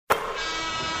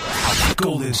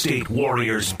Golden State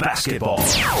Warriors basketball.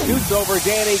 Shoots over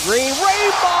Danny Green.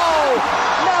 Rainbow!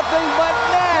 Nothing but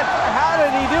net. How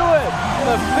did he do it?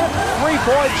 The fifth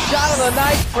three-point shot of the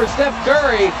night for Steph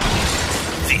Curry.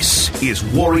 This is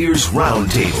Warriors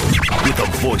Roundtable with the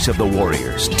voice of the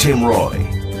Warriors, Tim Roy.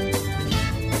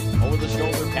 Over the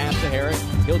shoulder pass to Harris.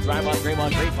 He'll drive on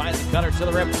Draymond Green, finds the cutter to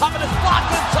the rim. Up and it's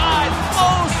blocked inside.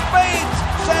 Oh, Spades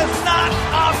says not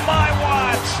on my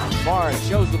watch. Barnes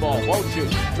shows the ball, won't shoot.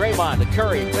 Draymond to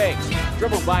Curry, fakes.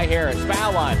 Dribbled by Harris,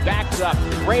 foul line, backs up.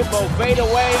 Rainbow fade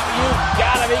away. You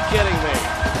gotta be kidding me.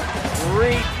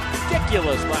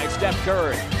 Ridiculous by Steph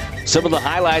Curry. Some of the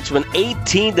highlights from an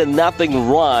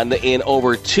 18-0 run in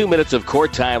over 2 minutes of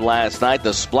court time last night.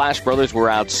 The Splash Brothers were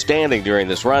outstanding during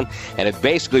this run, and it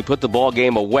basically put the ball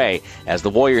game away as the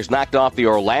Warriors knocked off the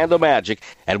Orlando Magic.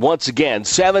 And once again,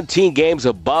 17 games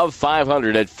above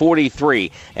 500 at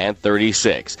 43 and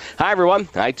 36. Hi, everyone.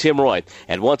 I'm Tim Roy.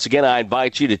 And once again, I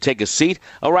invite you to take a seat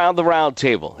around the round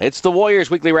table. It's the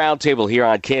Warriors Weekly Roundtable here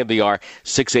on KMBR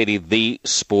 680, the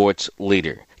sports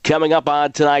leader. Coming up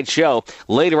on tonight's show,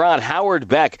 later on, Howard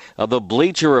Beck of the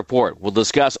Bleacher Report will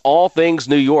discuss all things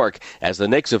New York as the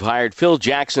Knicks have hired Phil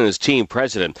Jackson as team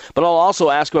president. But I'll also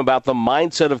ask him about the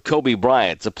mindset of Kobe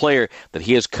Bryant. It's a player that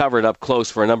he has covered up close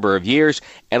for a number of years,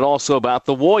 and also about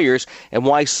the Warriors and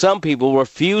why some people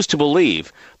refuse to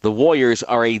believe the Warriors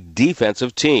are a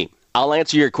defensive team. I'll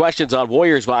answer your questions on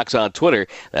Warriors Box on Twitter.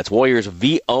 That's Warriors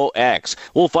VOX.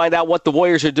 We'll find out what the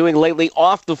Warriors are doing lately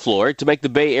off the floor to make the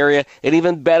Bay Area an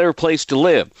even better place to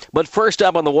live. But first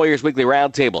up on the Warriors Weekly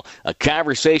Roundtable, a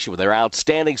conversation with our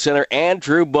outstanding center,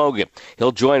 Andrew Bogut.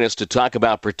 He'll join us to talk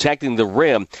about protecting the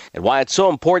rim and why it's so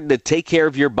important to take care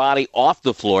of your body off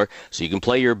the floor so you can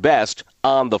play your best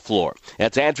on the floor.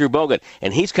 That's Andrew Bogut,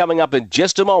 and he's coming up in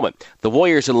just a moment. The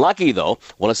Warriors and Lucky, though,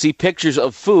 want to see pictures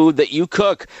of food that you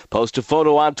cook. Post a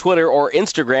photo on Twitter or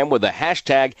Instagram with the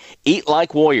hashtag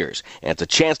EatLikeWarriors. And it's a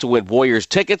chance to win Warriors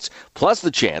tickets, plus the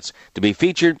chance to be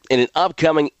featured in an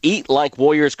upcoming Eat Like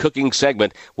Warriors cooking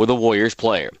segment with a Warriors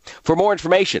player. For more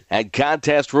information and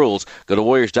contest rules, go to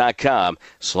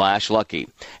Warriors.com/lucky.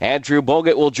 Andrew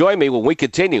Bogut will join me when we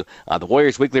continue on the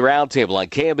Warriors Weekly Roundtable on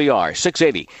KMBR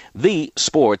 680, the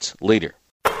sports leader.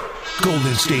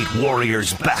 Golden State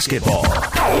Warriors basketball.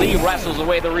 Lee wrestles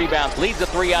away the rebound, leads a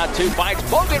 3-on-2, finds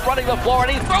Bogut running the floor,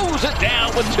 and he throws it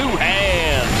down with two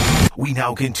hands. We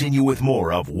now continue with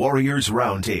more of Warriors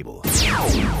Roundtable.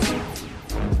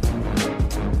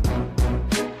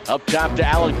 Up top to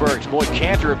Alec Burks. Boy,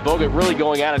 Cantor and Bogut really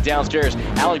going at it downstairs.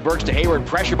 Alec Burks to Hayward.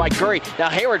 Pressure by Curry. Now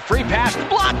Hayward, free pass.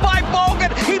 Blocked by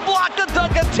Bogut. He blocked the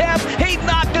dunk attempt. He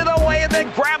knocked it away and then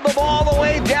grabbed the ball all the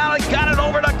way down and got it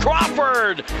over to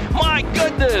Crawford. My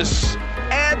goodness.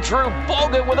 Andrew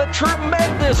Bogut with a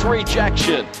tremendous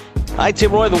rejection. Hi,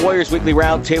 Tim Roy. The Warriors Weekly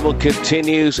Roundtable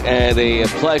continues, and a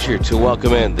pleasure to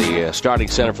welcome in the starting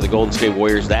center for the Golden State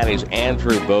Warriors. That is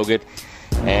Andrew Bogut.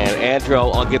 And Andrew,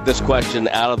 I'll get this question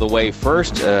out of the way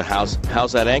first.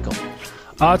 How's that ankle?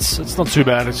 It's not too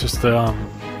bad. It's just a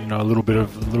little bit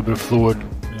of fluid.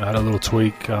 I had a little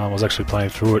tweak. I was actually playing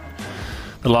through it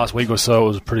the last week or so. It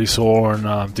was pretty sore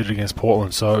and did it against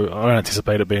Portland. So I don't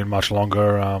anticipate it being much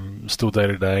longer. Still day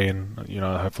to day, and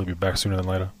hopefully be back sooner than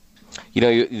later.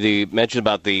 You mentioned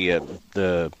about the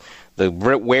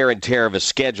wear and tear of a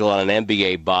schedule on an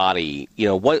NBA body.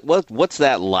 What's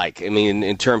that like? I mean,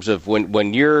 in terms of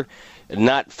when you're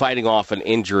not fighting off an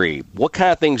injury, what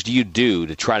kind of things do you do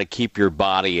to try to keep your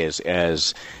body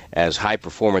as high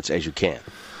performance as you can?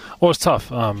 Well, it's tough.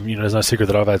 There's no secret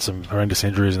that I've had some horrendous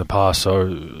injuries in the past, so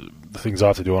the things I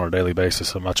have to do on a daily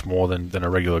basis are much more than a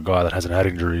regular guy that hasn't had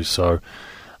injuries. So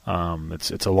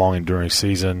it's a long, enduring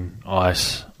season.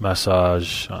 Ice,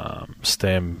 massage,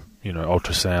 stem,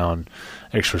 ultrasound,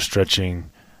 extra stretching,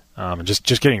 and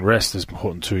just getting rest is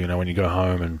important too. When you go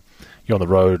home and you're on the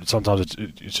road, sometimes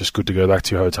it's just good to go back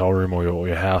to your hotel room or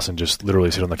your house and just literally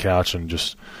sit on the couch and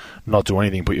just not do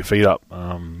anything, put your feet up,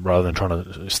 rather than trying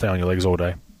to stay on your legs all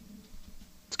day.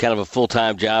 It's kind of a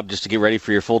full-time job just to get ready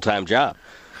for your full-time job.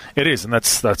 It is, and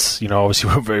that's obviously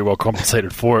we're very well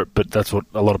compensated for it, but that's what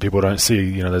a lot of people don't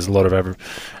see. There's a lot of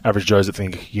average Joes that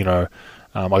think,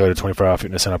 I go to 24-hour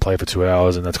fitness and I play for 2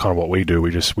 hours, and that's kind of what we do.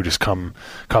 We just come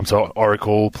to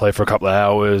Oracle, play for a couple of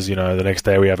hours. The next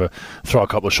day we throw a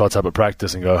couple of shots up at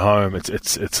practice and go home.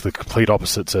 It's the complete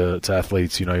opposite to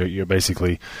athletes. You're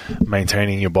basically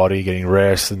maintaining your body, getting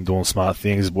rest, and doing smart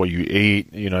things. What you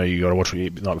eat, you got to watch what you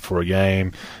eat the night before a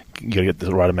game. You got to get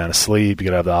the right amount of sleep. You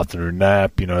got to have the afternoon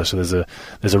nap. So there's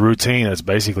a routine that's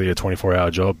basically a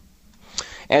 24-hour job.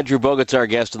 Andrew Bogut's our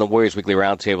guest on the Warriors Weekly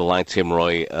Roundtable. I'm Tim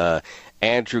Roy.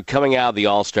 Andrew, coming out of the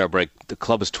All-Star break, the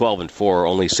club is 12-4.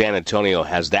 Only San Antonio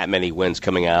has that many wins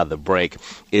coming out of the break.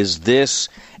 Is this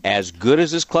as good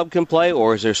as this club can play,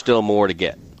 or is there still more to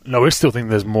get? No, we still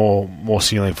think there's more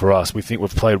ceiling for us. We think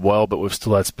we've played well, but we've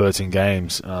still had spurts in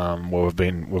games where we've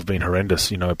been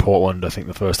horrendous. Portland, I think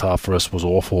the first half for us was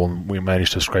awful, and we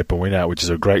managed to scrape a win out, which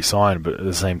is a great sign. But at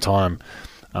the same time,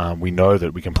 we know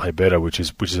that we can play better, which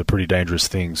is a pretty dangerous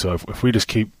thing. So if we just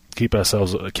keep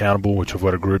ourselves accountable, which we've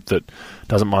got a group that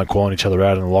doesn't mind calling each other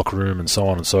out in the locker room and so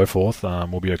on and so forth,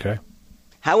 we'll be okay.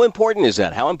 How important is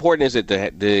that? How important is it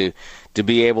to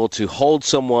be able to hold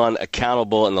someone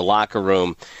accountable in the locker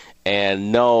room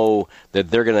and know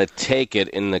that they're going to take it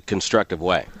in a constructive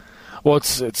way? Well,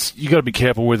 it's you got to be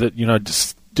careful with it.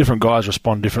 Just different guys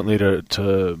respond differently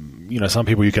to some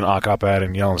people you can arc up at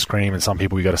and yell and scream, and some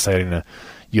people you got to say it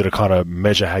you got to kind of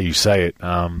measure how you say it.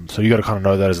 So you got to kind of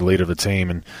know that as a leader of the team.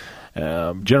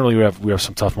 And generally, we have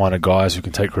some tough-minded guys who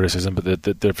can take criticism, but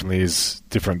there definitely is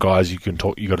different guys you got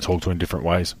to talk to in different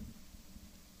ways.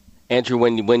 Andrew,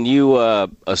 when you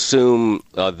assume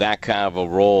that kind of a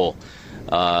role,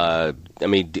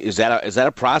 is that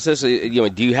a process? Do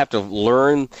you have to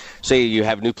learn? Say you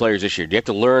have new players this year. Do you have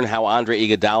to learn how Andre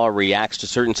Iguodala reacts to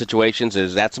certain situations?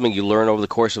 Is that something you learn over the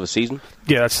course of a season?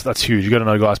 Yeah, that's huge. You got to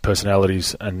know guys'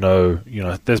 personalities and know.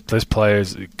 There's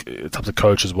players. It's up to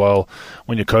coach as well.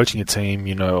 When you're coaching a team,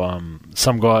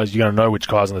 some guys you got to know which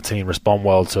guys on the team respond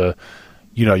well to.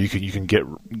 You can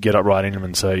get up right in them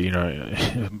and say,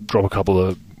 drop a couple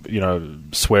of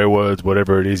swear words,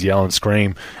 whatever it is, yell and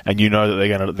scream, and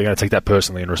that they're gonna take that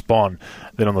personally and respond.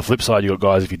 Then on the flip side, you got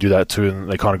guys if you do that too,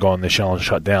 and they kind of go on their shell and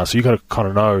shut down. So you got to kind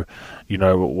of know,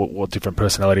 what different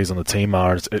personalities on the team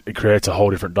are. It creates a whole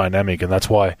different dynamic, and that's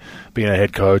why being a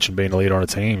head coach and being a leader on a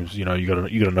team, you got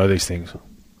to know these things.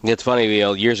 It's funny,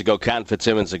 years ago, Cotton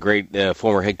Fitzsimmons, the great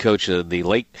former head coach of the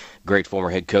late great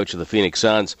former head coach of the Phoenix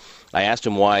Suns, I asked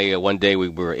him why one day we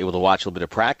were able to watch a little bit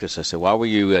of practice. I said, why were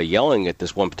you yelling at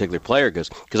this one particular player?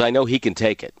 Because I know he can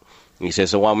take it. And he says,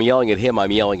 so while I'm yelling at him,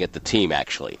 I'm yelling at the team,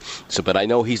 actually. But I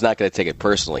know he's not going to take it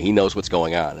personally. He knows what's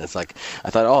going on. And it's like, I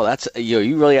thought, that's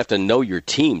you really have to know your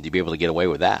team to be able to get away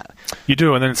with that. You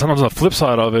do, and then sometimes on the flip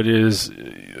side of it is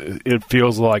it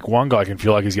feels like one guy can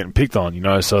feel like he's getting picked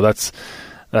on, so that's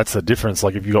the difference.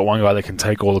 Like if you've got one guy that can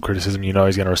take all the criticism, he's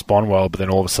going to respond well, but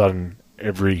then all of a sudden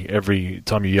every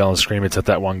time you yell and scream, it's at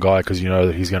that one guy because you know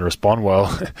that he's going to respond well.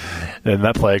 Then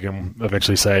that player can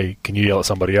eventually say, can you yell at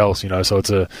somebody else? So it's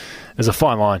a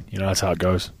fine line. That's how it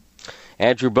goes.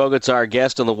 Andrew Bogut's our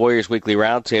guest on the Warriors Weekly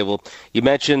Roundtable. You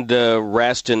mentioned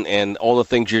rest and all the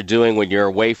things you're doing when you're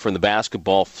away from the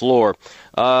basketball floor.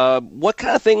 What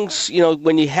kind of things,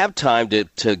 when you have time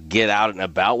to get out and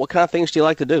about, what kind of things do you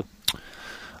like to do?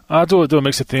 I do a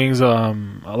mix of things. I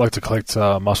like to collect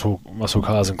muscle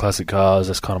cars and classic cars.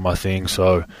 That's kind of my thing.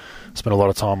 So I spend a lot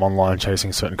of time online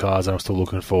chasing certain cars that I'm still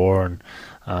looking for. And,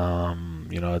 I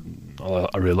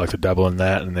really like to dabble in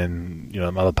that. And then,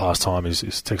 my other pastime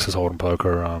is Texas Hold'em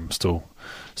poker. I'm still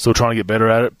trying to get better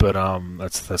at it. But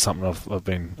that's something I've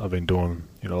been doing,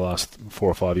 the last 4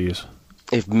 or 5 years.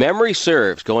 If memory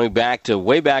serves, going back to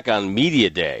way back on Media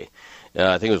Day,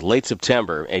 I think it was late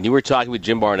September, and you were talking with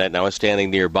Jim Barnett, and I was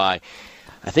standing nearby.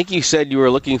 I think you said you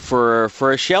were looking for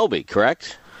a Shelby,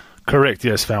 correct? Correct,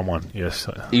 yes, found one, yes.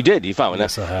 You did? You found one?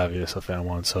 Yes, I have, yes, I found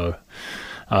one. So,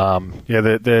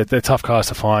 they're tough cars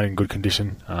to find in good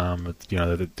condition.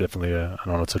 They're definitely an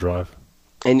honor to drive.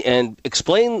 And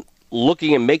explain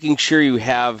looking and making sure you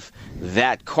have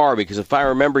that car, because if I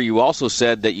remember, you also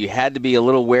said that you had to be a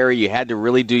little wary, you had to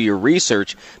really do your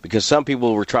research, because some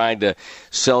people were trying to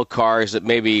sell cars that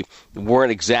maybe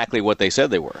weren't exactly what they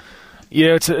said they were.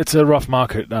 Yeah, it's a rough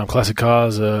market. Classic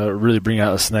cars really bring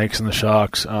out the snakes and the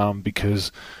sharks,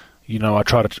 because I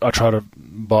try to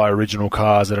buy original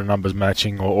cars that are numbers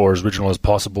matching or as original as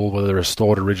possible, whether they're a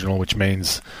stored original, which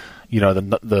means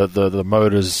the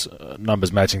motor's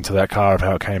numbers matching to that car of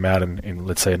how it came out in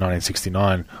let's say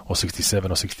 1969 or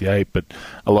 67 or 68. But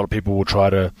a lot of people will try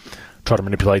to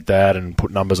manipulate that and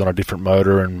put numbers on a different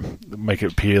motor and make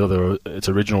it appear that it's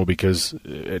original because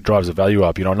it drives the value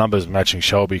up. A numbers matching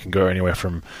Shelby can go anywhere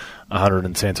from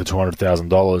 $110,000 to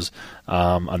 $200,000.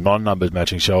 A non-numbers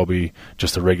matching Shelby,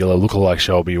 just a regular lookalike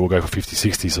Shelby, will go for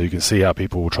 $50,000, $60,000. So you can see how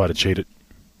people will try to cheat it.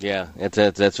 Yeah,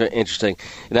 that's very interesting.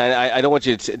 And I don't want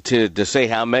you to say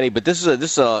how many, but this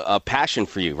is a passion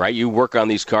for you, right? You work on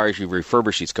these cars, you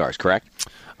refurbish these cars, correct?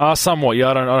 Somewhat, yeah.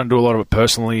 I don't do a lot of it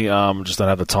personally. Just don't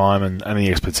have the time and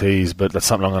the expertise. But that's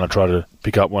something I'm going to try to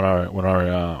pick up when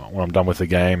I'm done with the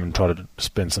game and try to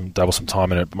dabble some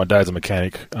time in it. But my dad's a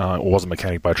mechanic, or was a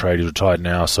mechanic by trade. He's retired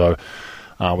now, so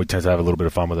we tend to have a little bit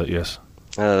of fun with it. Yes.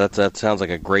 That sounds like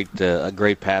a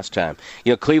great pastime.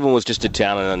 Cleveland was just in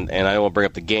town, and I don't want to bring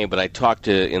up the game, but I talked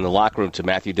in the locker room to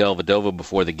Matthew Dellavedova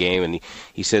before the game, and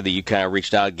he said that you kind of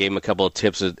reached out, gave him a couple of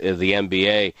tips of the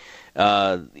NBA.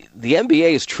 The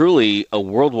NBA is truly a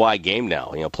worldwide game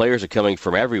now. Players are coming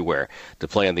from everywhere to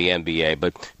play in the NBA.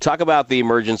 But talk about the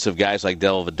emergence of guys like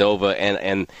Dellavedova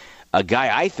and a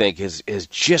guy I think has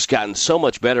just gotten so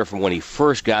much better from when he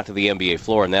first got to the NBA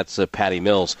floor, and that's Patty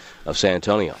Mills of San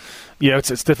Antonio. Yeah, it's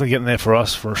definitely getting there for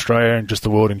us, for Australia, and just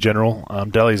the world in general.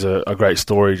 Delly's a great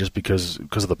story just because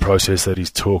of the process that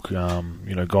he's took, going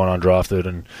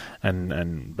undrafted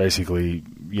and basically,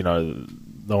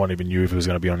 no one even knew if he was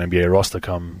going to be on an NBA roster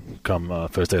come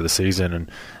first day of the season,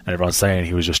 and everyone's saying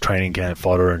he was just training camp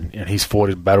fodder, and he's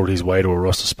fought and battled his way to a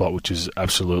roster spot, which is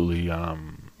absolutely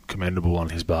commendable on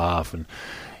his behalf. And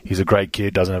he's a great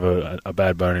kid, doesn't have a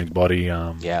bad bone in his body,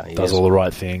 does all the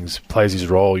right things, plays his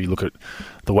role. You look at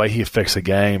the way he affects the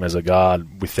game as a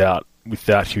guard without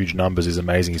huge numbers is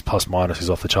amazing. His plus-minus is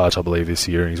off the charts, I believe, this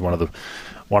year, and he's one of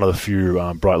the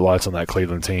few bright lights on that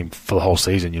Cleveland team for the whole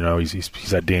season.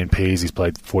 He's had DNPs, he's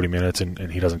played 40 minutes,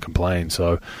 and he doesn't complain.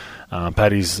 So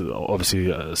Paddy's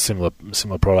obviously a similar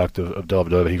product of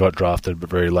Dellavedova. He got drafted, but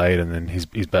very late, and then he's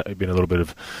been a little bit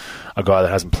of a guy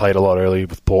that hasn't played a lot early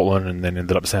with Portland, and then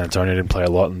ended up at San Antonio. Didn't play a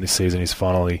lot, and this season he's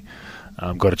finally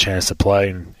got a chance to play,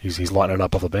 and he's lighting it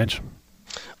up off the bench.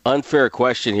 Unfair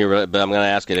question here, but I'm going to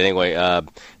ask it anyway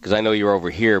because I know you're over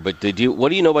here. But what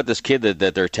do you know about this kid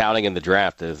that they're touting in the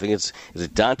draft? I think is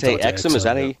it Dante Exum? Is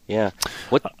that yeah?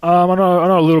 What? I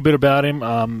know a little bit about him.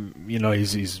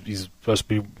 He's supposed to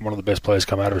be one of the best players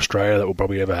come out of Australia that we'll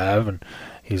probably ever have, and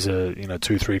he's a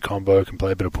 2-3 combo, can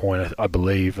play a bit of point, I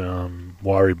believe.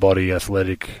 Wiry body,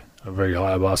 athletic, a very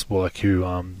high basketball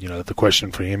IQ. The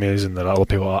question for him is, and that a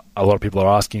lot of people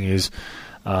are asking is,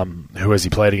 who has he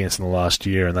played against in the last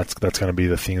year? And that's going to be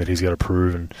the thing that he's got to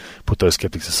prove and put those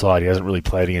skeptics aside. He hasn't really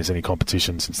played against any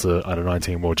competition since the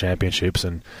Under-19 World Championships,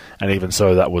 and even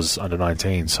so, that was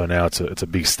Under-19. So now it's a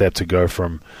big step to go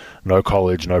from no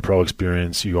college, no pro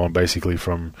experience. You go on basically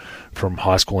from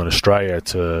high school in Australia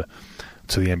to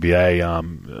the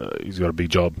NBA. He's got a big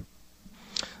job.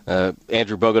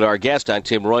 Andrew Bogut, our guest on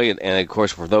Tim Roy, and of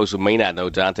course, for those who may not know,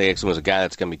 Dante Exum is a guy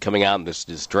that's going to be coming out in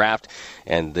this draft,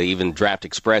 and even Draft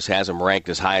Express has him ranked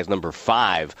as high as number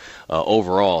 5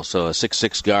 overall. So a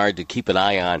 6'6" guard to keep an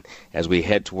eye on as we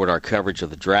head toward our coverage of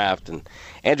the draft. And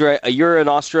Andrew, you're an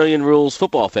Australian rules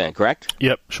football fan, correct?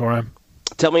 Yep, sure am.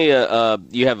 Tell me,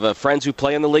 you have friends who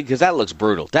play in the league? Because that looks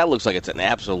brutal. That looks like it's an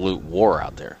absolute war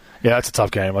out there. Yeah, it's a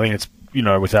tough game. I think it's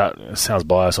it sounds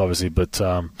biased, obviously, but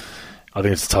I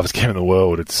think it's the toughest game in the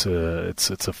world. It's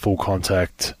a full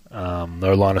contact,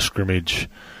 no line of scrimmage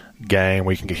game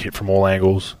where you can get hit from all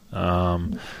angles.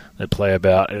 They play it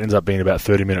ends up being about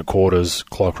 30-minute quarters,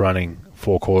 clock running,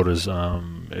 4 quarters.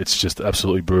 It's just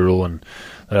absolutely brutal, and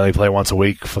they only play once a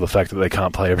week for the fact that they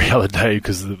can't play every other day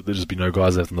because there'll just be no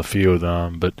guys left on the field.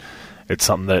 But it's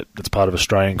something that's part of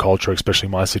Australian culture, especially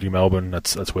my city, Melbourne.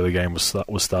 That's where the game was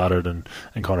started and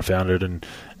kind of founded, and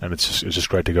it's just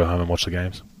great to go home and watch the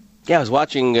games. Yeah, I was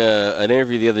watching an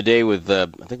interview the other day with, I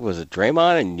think it was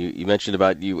Draymond, and you mentioned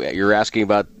about you're asking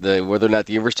about whether or not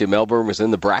the University of Melbourne was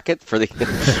in the bracket for the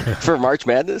for March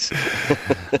Madness.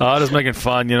 Just making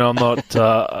fun, I'm not.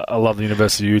 I love the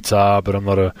University of Utah, but I'm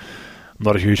not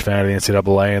a huge fan of the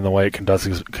NCAA and the way it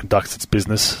conducts its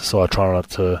business. So I try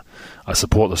not to. I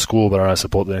support the school, but I don't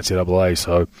support the NCAA.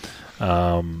 So,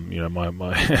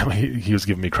 he was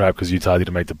giving me crap because Utah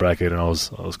didn't make the bracket, and I was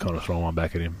kind of throwing one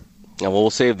back at him. Well, we'll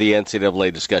save the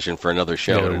NCAA discussion for another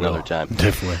show at another time.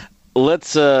 Definitely.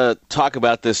 Let's talk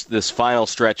about this final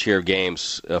stretch here of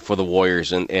games for the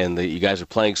Warriors, and you guys are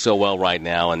playing so well right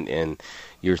now, and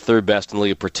you're third best in the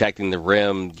league protecting the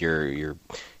rim. You're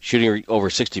shooting over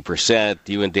 60%.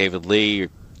 You and David Lee are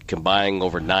combining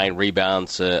over 9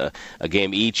 rebounds a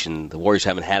game each, and the Warriors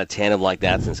haven't had a tandem like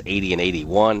that since 80 and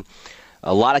 81.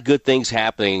 A lot of good things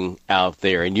happening out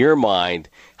there. In your mind,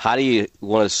 how do you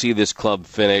want to see this club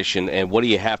finish, and what do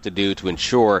you have to do to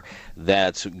ensure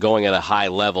that's going at a high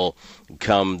level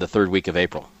come the third week of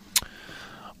April?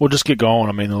 Well, just get going.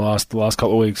 I mean, the last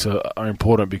couple of weeks are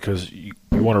important because you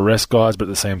want to rest guys, but at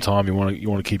the same time you want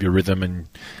to keep your rhythm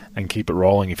and keep it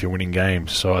rolling if you're winning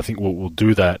games. So I think we'll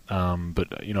do that. But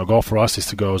a goal for us is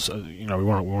to go. We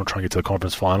want to try and get to the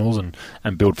conference finals and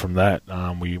build from that.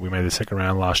 We made the second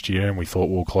round last year, and we thought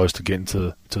we were close to getting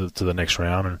to the next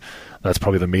round, and that's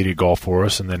probably the immediate goal for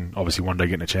us. And then obviously one day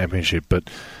getting a championship. But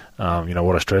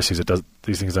what I stress is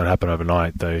these things don't happen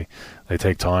overnight. They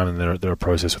take time, and they're a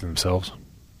process within themselves.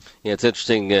 Yeah, it's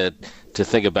interesting to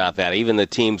think about that. Even the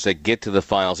teams that get to the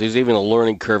finals, there's even a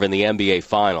learning curve in the NBA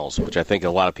finals, which I think a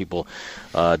lot of people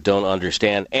don't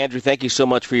understand. Andrew, thank you so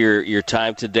much for your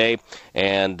time today,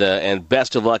 and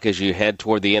best of luck as you head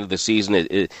toward the end of the season.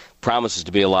 It promises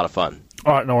to be a lot of fun.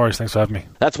 All right, no worries. Thanks for having me.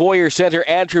 That's Warriors center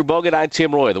Andrew Bogut. I'm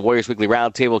Tim Roy. The Warriors Weekly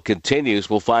Roundtable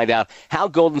continues. We'll find out how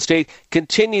Golden State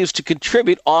continues to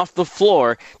contribute off the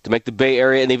floor to make the Bay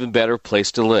Area an even better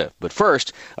place to live. But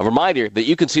first, a reminder that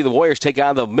you can see the Warriors take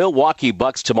on the Milwaukee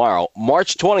Bucks tomorrow,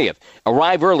 March 20th.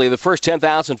 Arrive early. The first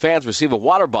 10,000 fans receive a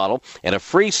water bottle and a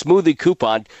free smoothie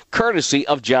coupon courtesy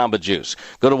of Jamba Juice.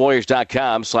 Go to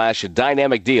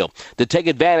Warriors.com/dynamic deal to take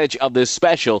advantage of this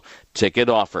special ticket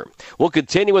offer. We'll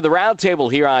continue with the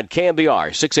Roundtable here on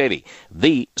KMBR 680,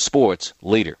 the sports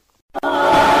leader.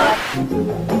 Barnes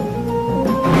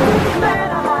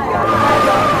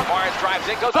drives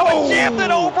in, goes up and jammed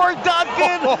it over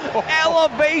Duncan.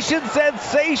 Elevation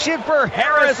sensation for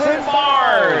Harrison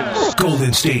Barnes.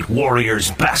 Golden State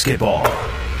Warriors basketball.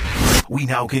 We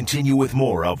now continue with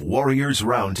more of Warriors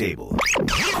Roundtable.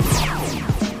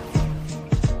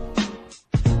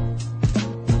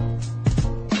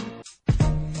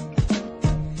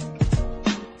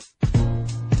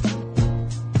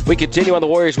 We continue on the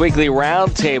Warriors Weekly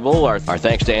Roundtable. Our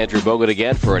thanks to Andrew Bogut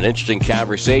again for an interesting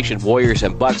conversation. Warriors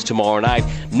and Bucks tomorrow night.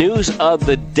 News of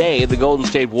the day, the Golden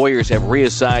State Warriors have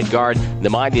reassigned guard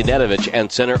Nemanja Nedović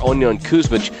and center Onion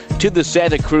Kuzmic to the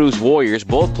Santa Cruz Warriors.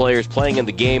 Both players playing in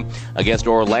the game against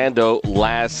Orlando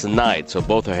last night. So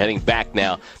both are heading back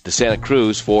now to Santa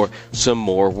Cruz for some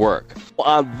more work.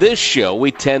 On this show,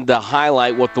 we tend to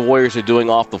highlight what the Warriors are doing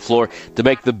off the floor to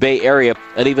make the Bay Area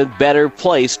an even better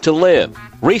place to live.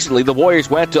 Recently, the Warriors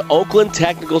went to Oakland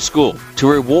Technical School to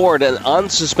reward an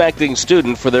unsuspecting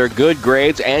student for their good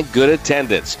grades and good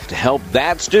attendance to help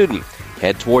that student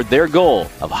head toward their goal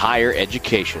of higher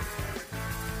education.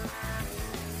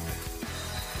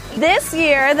 This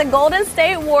year, the Golden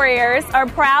State Warriors are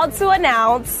proud to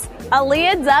announce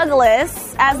Aaliyah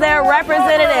Douglas as their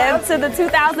representative to the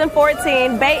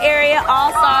 2014 Bay Area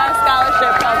All-Star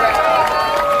Scholarship Program.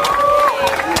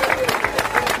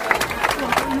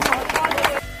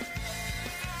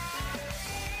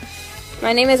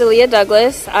 My name is Aaliyah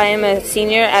Douglas. I am a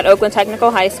senior at Oakland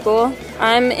Technical High School.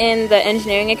 I'm in the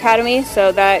Engineering Academy,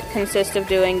 so that consists of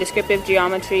doing descriptive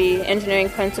geometry, engineering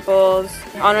principles,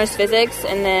 honors physics,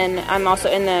 and then I'm also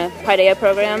in the Paideia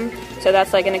program, so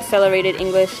that's like an accelerated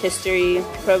English history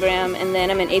program, and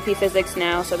then I'm in AP Physics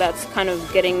now, so that's kind of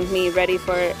getting me ready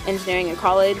for engineering in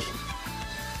college.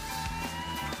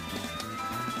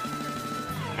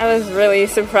 I was really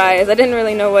surprised. I didn't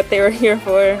really know what they were here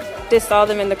for. Just saw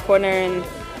them in the corner and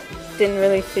didn't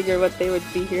really figure what they would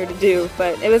be here to do,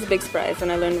 but it was a big surprise when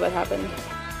I learned what happened.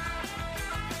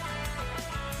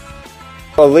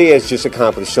 Aaliyah has just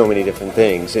accomplished so many different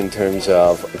things in terms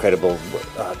of incredible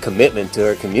commitment to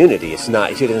her community. She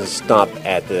doesn't stop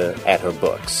at her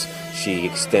books. She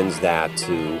extends that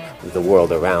to the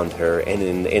world around her, and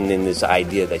in this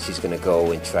idea that she's going to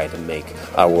go and try to make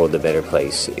our world a better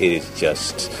place. It is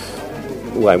just,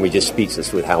 well, we're just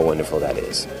speechless with how wonderful that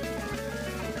is.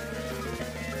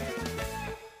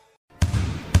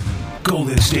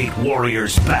 Golden State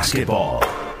Warriors basketball.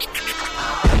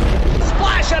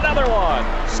 Splash, another one.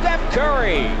 Steph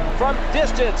Curry from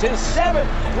distance, his 7th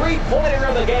three-pointer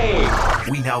of the game.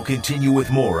 We now continue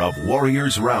with more of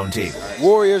Warriors Roundtable.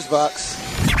 Warriors Bucks.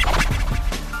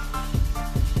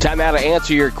 Time now to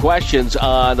answer your questions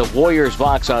on the Warriors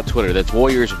Vox on Twitter. That's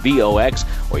Warriors VOX,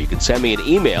 or you can send me an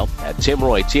email at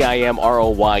timroye,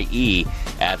 TIMROYE,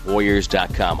 at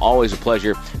warriors.com. Always a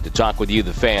pleasure to talk with you,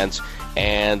 the fans.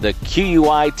 And the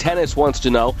QUI Tennis wants to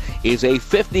know, is a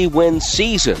 50-win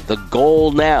season the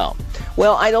goal now?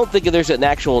 Well, I don't think there's an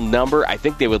actual number. I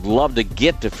think they would love to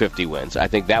get to 50 wins. I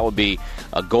think that would be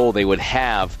a goal they would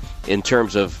have in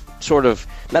terms of sort of,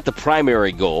 not the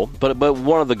primary goal, but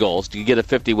one of the goals to get a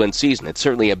 50-win season. It's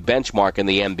certainly a benchmark in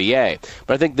the NBA.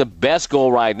 But I think the best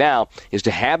goal right now is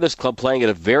to have this club playing at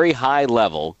a very high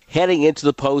level heading into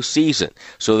the postseason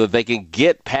so that they can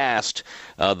get past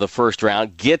the first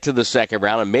round, get to the second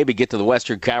round, and maybe get to the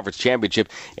Western Conference Championship,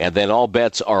 and then all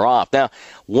bets are off. Now,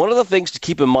 one of the things to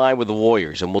keep in mind with the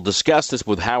Warriors, and we'll discuss this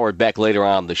with Howard Beck later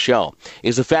on in the show,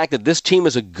 is the fact that this team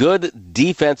is a good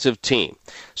defensive team.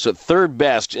 So third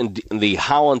best in the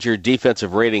Hollinger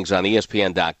defensive ratings on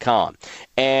ESPN.com.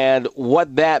 And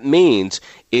what that means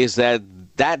is that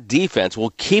defense will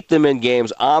keep them in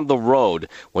games on the road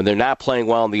when they're not playing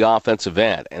well on the offensive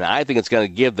end. And I think it's going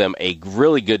to give them a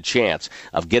really good chance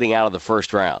of getting out of the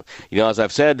first round. You know, as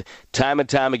I've said time and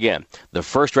time again, the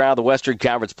first round of the Western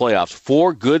Conference playoffs,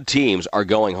 4 good teams are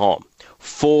going home.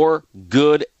 4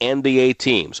 good NBA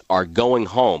teams are going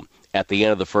home at the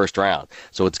end of the first round.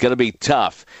 So it's going to be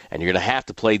tough, and you're going to have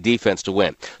to play defense to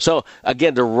win. So,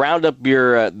 again, to round up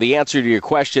the answer to your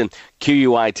question,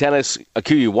 QUY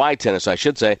tennis, I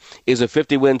should say, is a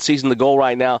 50-win season the goal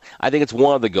right now? I think it's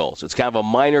one of the goals. It's kind of a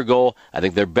minor goal. I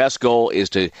think their best goal is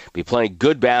to be playing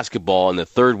good basketball in the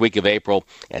third week of April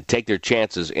and take their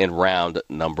chances in round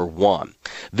number 1.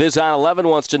 Viz on 11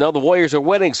 wants to know, the Warriors are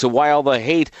winning, so why all the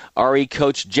hate, RE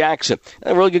Coach Jackson?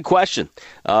 A really good question.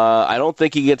 I don't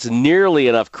think he gets nearly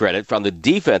enough credit from the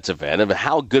defensive end of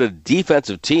how good a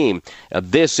defensive team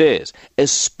this is,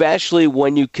 especially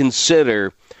when you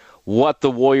consider what the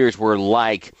Warriors were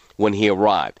like when he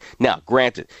arrived. Now,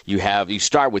 granted, you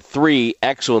start with 3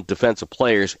 excellent defensive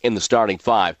players in the starting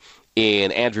 5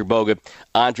 in Andrew Bogut,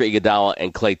 Andre Iguodala,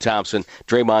 and Klay Thompson.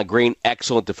 Draymond Green,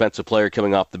 excellent defensive player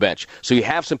coming off the bench. So you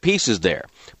have some pieces there.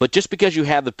 But just because you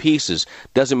have the pieces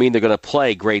doesn't mean they're going to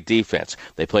play great defense.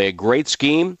 They play a great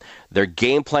scheme. Their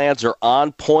game plans are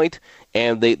on point,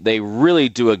 and they really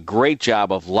do a great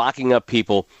job of locking up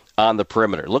people on the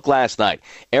perimeter. Look last night.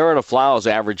 Aaron Aflalo is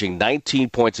averaging 19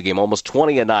 points a game, almost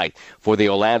 20 a night for the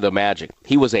Orlando Magic.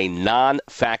 He was a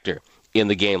non-factor in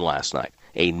the game last night.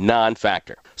 A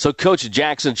non-factor. So Coach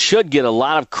Jackson should get a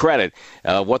lot of credit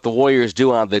what the Warriors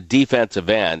do on the defensive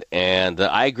end, and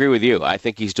I agree with you. I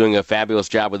think he's doing a fabulous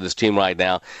job with this team right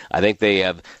now. I think they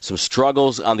have some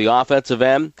struggles on the offensive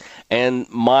end, and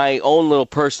my own little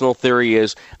personal theory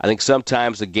is I think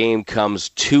sometimes the game comes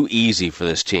too easy for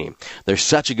this team. They're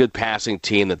such a good passing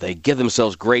team that they give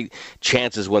themselves great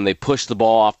chances when they push the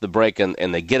ball off the break and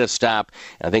they get a stop.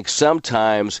 And I think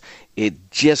sometimes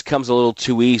it just comes a little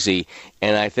too easy,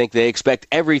 and I think they expect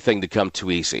everything to come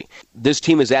too easy. This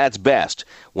team is at its best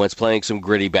when it's playing some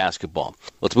gritty basketball.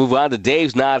 Let's move on to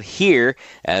Dave's Not Here,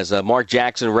 as Mark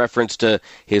Jackson referenced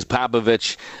his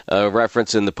Popovich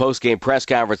reference in the post-game press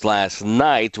conference last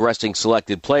night, resting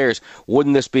selected players.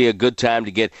 Wouldn't this be a good time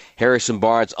to get Harrison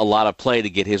Barnes a lot of play to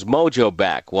get his mojo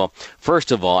back? Well,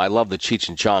 first of all, I love the Cheech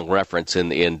and Chong reference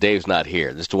in Dave's Not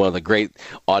Here. This is one of the great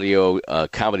audio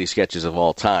comedy sketches of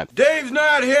all time. Dave's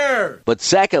not here! But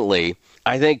secondly,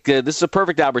 I think this is a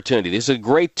perfect opportunity. This is a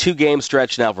great 2-game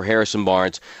stretch now for Harrison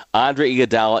Barnes. Andre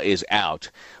Iguodala is out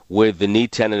with the knee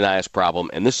tendonitis problem,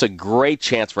 and this is a great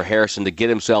chance for Harrison to get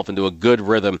himself into a good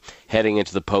rhythm heading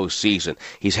into the postseason.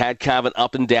 He's had kind of an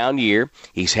up-and-down year.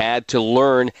 He's had to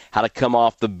learn how to come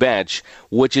off the bench,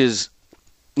 which is,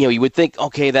 you would think,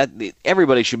 okay, that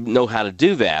everybody should know how to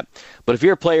do that. But if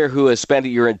you're a player who has spent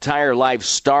your entire life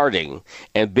starting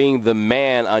and being the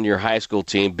man on your high school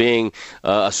team, being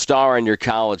a star on your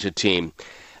college team,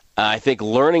 I think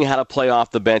learning how to play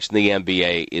off the bench in the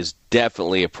NBA is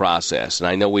definitely a process. And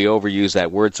I know we overuse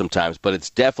that word sometimes, but it's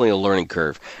definitely a learning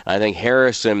curve. And I think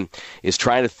Harrison is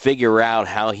trying to figure out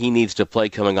how he needs to play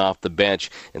coming off the bench.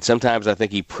 And sometimes I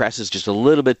think he presses just a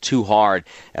little bit too hard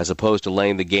as opposed to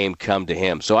letting the game come to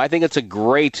him. So I think it's a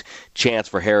great chance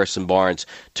for Harrison Barnes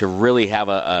to really have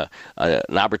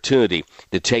an opportunity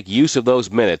to take use of those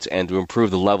minutes and to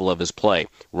improve the level of his play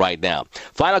right now.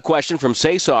 Final question from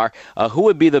Cesar. Who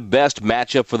would be the best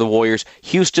matchup for the Warriors,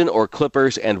 Houston or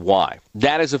Clippers, and why?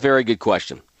 That is a very good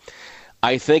question.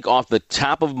 I think off the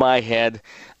top of my head,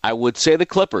 I would say the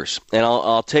Clippers, and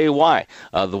I'll tell you why.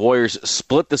 The Warriors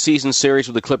split the season series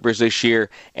with the Clippers this year,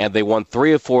 and they won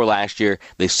 3 of 4 last year.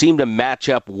 They seem to match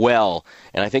up well,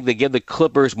 and I think they give the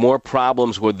Clippers more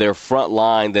problems with their front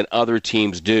line than other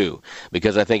teams do,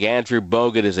 because I think Andrew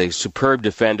Bogut is a superb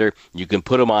defender. You can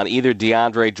put him on either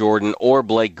DeAndre Jordan or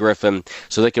Blake Griffin,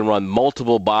 so they can run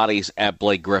multiple bodies at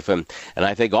Blake Griffin. And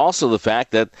I think also the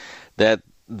fact that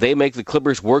they make the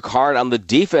Clippers work hard on the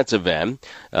defensive end.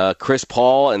 Chris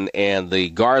Paul and the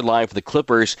guard line for the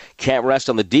Clippers can't rest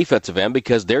on the defensive end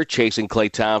because they're chasing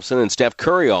Klay Thompson and Steph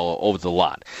Curry all over the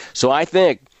lot. So I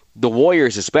think the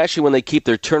Warriors, especially when they keep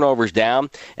their turnovers down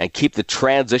and keep the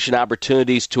transition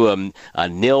opportunities to a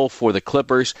nil for the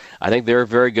Clippers, I think they're a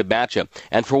very good matchup.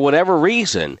 And for whatever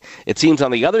reason, it seems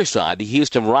on the other side, the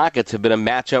Houston Rockets have been a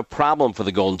matchup problem for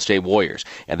the Golden State Warriors.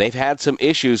 And they've had some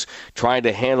issues trying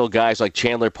to handle guys like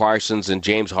Chandler Parsons and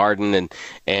James Harden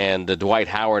and Dwight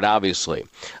Howard, obviously.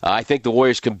 I think the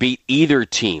Warriors can beat either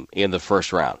team in the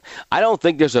first round. I don't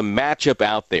think there's a matchup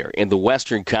out there in the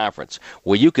Western Conference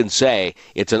where you can say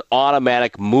it's an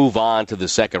automatic move on to the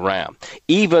second round,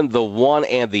 even the 1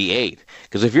 and the 8.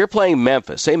 Because if you're playing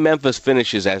Memphis, say Memphis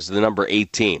finishes as the number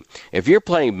 8 team. If you're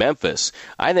playing Memphis,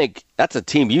 I think That's a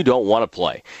team you don't want to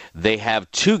play. They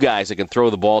have two guys that can throw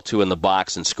the ball to in the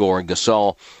box and score, in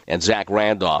Gasol and Zach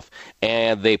Randolph.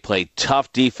 And they play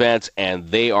tough defense, and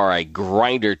they are a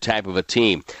grinder type of a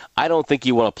team. I don't think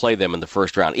you want to play them in the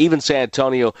first round. Even San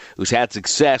Antonio, who's had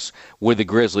success with the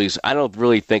Grizzlies, I don't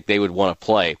really think they would want to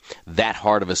play that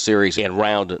hard of a series in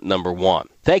round number 1.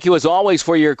 Thank you, as always,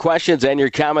 for your questions and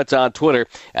your comments on Twitter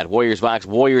at WarriorsVox,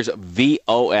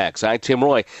 WarriorsVox. I'm Tim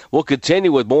Roy. We'll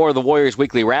continue with more of the Warriors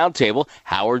Weekly Roundtable.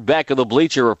 Howard Beck of the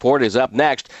Bleacher Report is up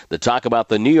next to talk about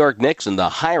the New York Knicks and the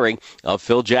hiring of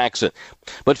Phil Jackson.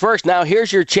 But first, now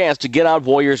here's your chance to get on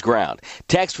Warriors ground.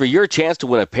 Text for your chance to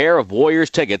win a pair of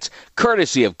Warriors tickets,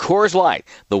 courtesy of Coors Light,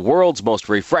 the world's most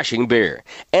refreshing beer.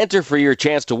 Enter for your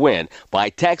chance to win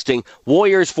by texting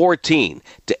Warriors14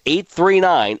 to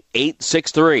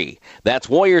 839-863. That's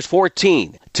Warriors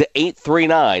 14 to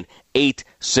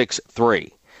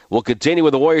 839-863. We'll continue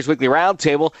with the Warriors Weekly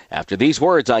Roundtable after these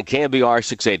words on KMBR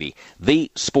 680,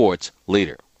 the sports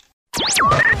leader.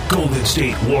 Golden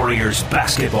State Warriors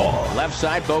basketball. Left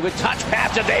side, Bogut, touch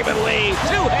pass to David Lee.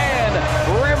 Two-hand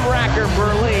rim racker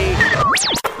for Lee.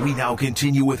 We now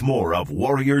continue with more of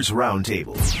Warriors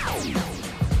Roundtable.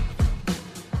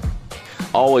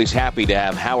 Always happy to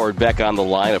have Howard Beck on the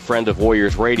line, a friend of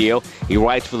Warriors Radio. He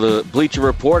writes for the Bleacher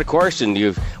Report, of course, and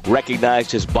you've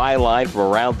recognized his byline from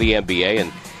around the NBA.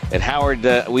 And Howard,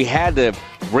 we had to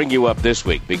bring you up this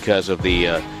week because of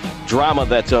the drama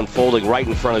that's unfolding right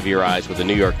in front of your eyes with the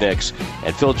New York Knicks.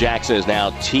 And Phil Jackson is now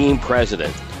team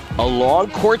president. A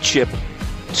long courtship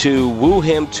to woo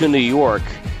him to New York.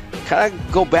 Kind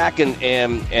of go back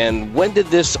and when did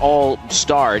this all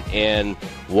start, and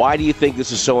why do you think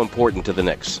this is so important to the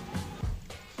Knicks?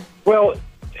 Well,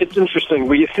 it's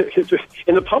interesting.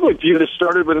 In the public view, this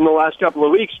started within the last couple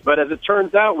of weeks, but as it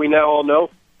turns out, we now all know,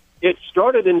 it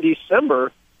started in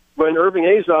December when Irving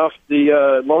Azoff,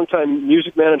 the longtime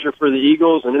music manager for the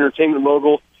Eagles and entertainment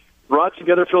mogul, brought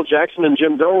together Phil Jackson and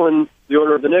Jim Dolan, the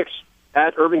owner of the Knicks,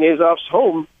 at Irving Azoff's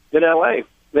home in L.A.,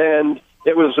 and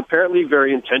it was apparently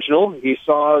very intentional. He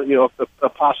saw, a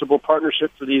possible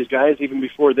partnership for these guys even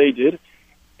before they did.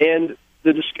 And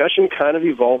the discussion kind of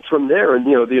evolved from there. And,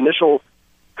 the initial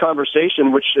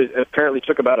conversation, which apparently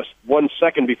took about 1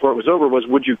 second before it was over, was,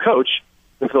 would you coach?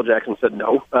 And Phil Jackson said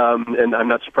no. And I'm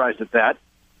not surprised at that.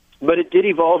 But it did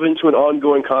evolve into an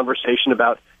ongoing conversation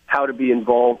about how to be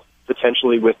involved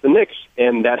potentially with the Knicks.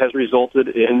 And that has resulted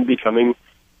in becoming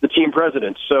the team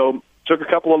president. So took a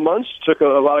couple of months, took a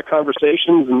lot of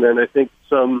conversations, and then I think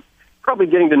some probably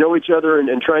getting to know each other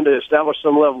and trying to establish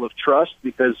some level of trust,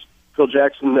 because Phil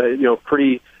Jackson,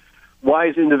 pretty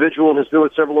wise individual and has been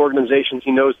with several organizations.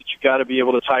 He knows that you've got to be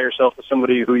able to tie yourself to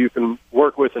somebody who you can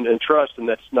work with and trust, and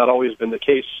that's not always been the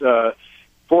case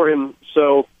for him.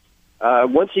 So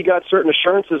once he got certain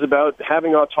assurances about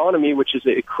having autonomy, which is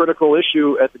a critical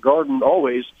issue at the Garden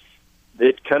always,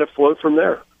 it kind of flowed from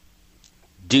there.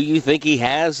 Do you think he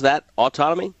has that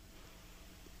autonomy?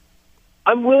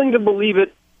 I'm willing to believe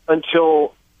it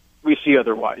until we see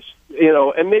otherwise.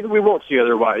 And maybe we won't see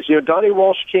otherwise. Donnie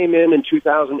Walsh came in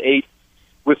 2008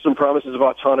 with some promises of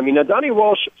autonomy. Now, Donnie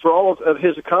Walsh, for all of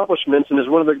his accomplishments and is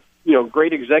one of the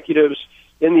great executives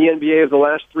in the NBA of the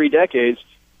last 3 decades,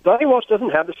 Donnie Walsh doesn't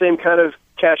have the same kind of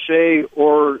cachet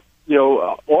or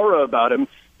aura about him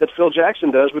that Phil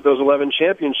Jackson does with those 11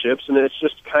 championships, and it's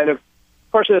just kind of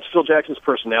partially that's Phil Jackson's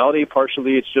personality,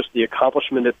 partially it's just the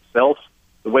accomplishment itself,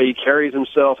 the way he carries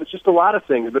himself. It's just a lot of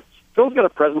things, but Phil's got a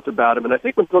presence about him, and I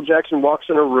think when Phil Jackson walks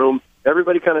in a room,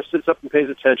 everybody kind of sits up and pays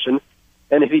attention,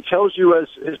 and if he tells you as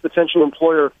his potential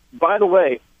employer, by the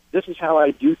way, this is how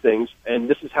I do things, and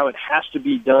this is how it has to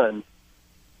be done,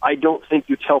 I don't think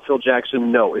you tell Phil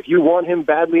Jackson no. If you want him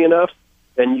badly enough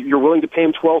and you're willing to pay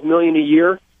him $12 million a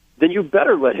year, then you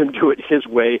better let him do it his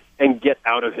way and get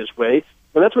out of his way.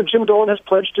 And that's what Jim Dolan has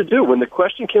pledged to do. When the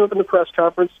question came up in the press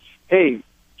conference, hey,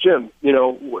 Jim,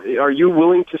 are you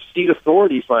willing to cede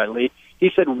authority finally?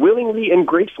 He said willingly and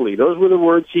gratefully. Those were the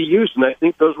words he used, and I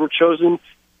think those were chosen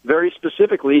very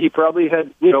specifically. He probably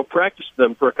had, practiced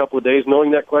them for a couple of days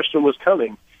knowing that question was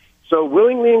coming. So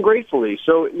willingly and gratefully.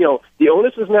 So, the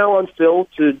onus is now on Phil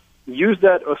to use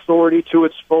that authority to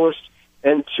its fullest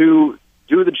and to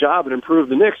do the job and improve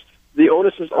the Knicks. The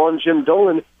onus is on Jim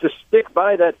Dolan to stick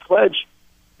by that pledge,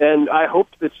 and I hope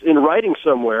it's in writing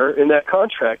somewhere in that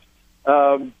contract.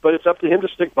 But it's up to him to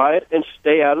stick by it and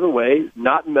stay out of the way,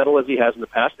 not meddle as he has in the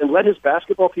past, and let his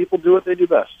basketball people do what they do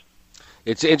best.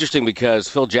 It's interesting because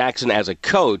Phil Jackson, as a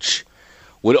coach,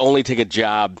 would only take a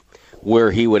job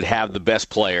where he would have the best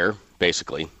player,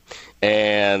 basically,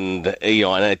 and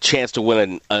and a chance to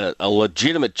win a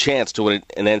legitimate chance to win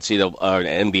an NCAA or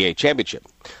an NBA championship.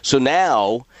 So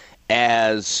now,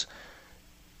 as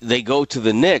they go to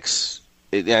the Knicks,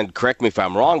 and correct me if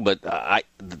I'm wrong, but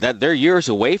that they're years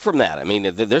away from that. I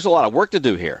mean, there's a lot of work to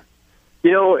do here.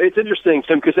 It's interesting,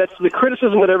 Tim, because that's the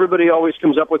criticism that everybody always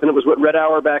comes up with, and it was what Red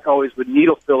Auerbach always would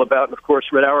needle Phil about. And, of course,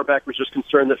 Red Auerbach was just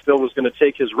concerned that Phil was going to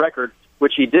take his record,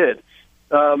 which he did,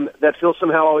 that Phil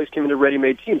somehow always came into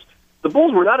ready-made teams. The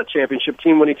Bulls were not a championship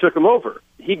team when he took them over.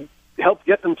 He helped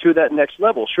get them to that next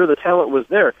level. Sure, the talent was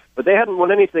there, but they hadn't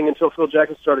won anything until Phil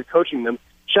Jackson started coaching them.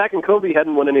 Shaq and Kobe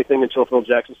hadn't won anything until Phil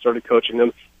Jackson started coaching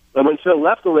them. And when Phil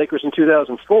left the Lakers in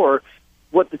 2004,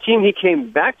 what the team he came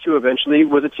back to eventually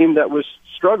was a team that was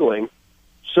struggling.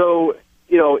 So,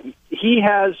 he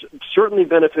has certainly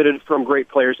benefited from great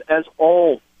players, as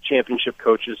all championship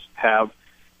coaches have.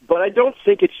 But I don't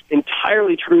think it's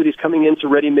entirely true that he's coming into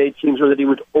ready-made teams or that he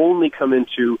would only come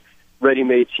into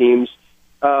ready-made teams.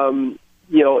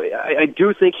 I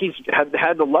do think he's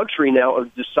had the luxury now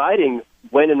of deciding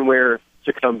when and where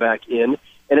to come back in.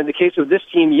 And in the case of this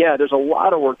team, there's a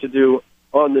lot of work to do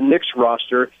on the Knicks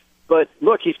roster. But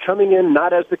look, he's coming in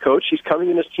not as the coach. He's coming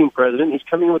in as team president. He's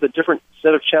coming in with a different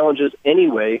set of challenges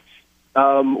anyway.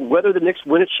 Whether the Knicks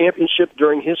win a championship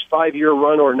during his 5-year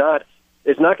run or not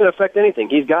is not going to affect anything.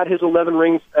 He's got his 11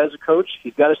 rings as a coach.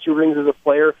 He's got his 2 rings as a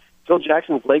player. Phil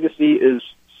Jackson's legacy is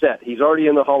set. He's already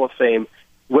in the Hall of Fame.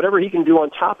 Whatever he can do on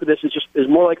top of this is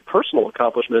more like personal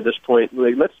accomplishment at this point.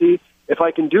 Like, let's see if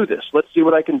I can do this. Let's see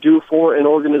what I can do for an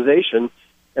organization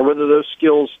and whether those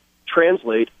skills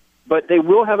translate. But they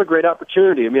will have a great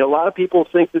opportunity. I mean, a lot of people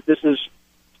think that this is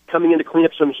coming in to clean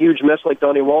up some huge mess like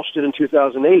Donnie Walsh did in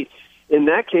 2008. In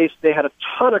that case, they had a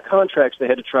ton of contracts they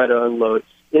had to try to unload.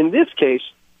 In this case,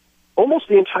 almost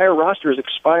the entire roster is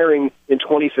expiring in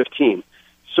 2015.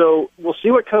 So we'll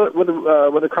see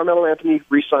whether Carmelo Anthony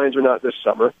re-signs or not this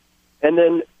summer. And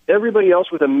then everybody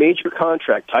else with a major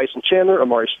contract, Tyson Chandler,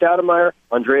 Amari Stoudemire,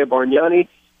 Andrea Bargnani,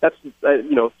 that's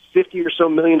 $50 or so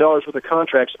million worth of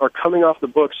contracts are coming off the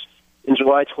books in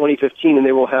July 2015, and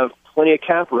they will have plenty of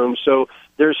cap room. So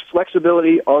there's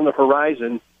flexibility on the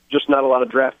horizon, just not a lot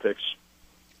of draft picks.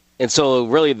 And so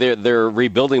really their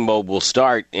rebuilding mode will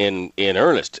start in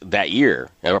earnest that year,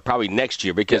 or probably next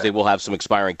year, because they will have some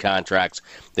expiring contracts.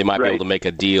 They might be able to make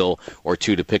a deal or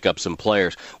two to pick up some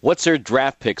players. What's their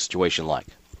draft pick situation like?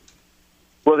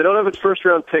 Well, they don't have its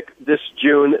first-round pick this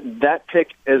June. That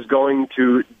pick is going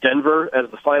to Denver as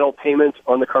the final payment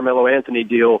on the Carmelo Anthony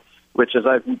deal, which, as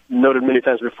I've noted many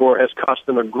times before, has cost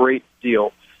them a great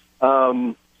deal.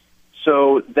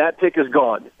 So that pick is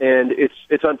gone, and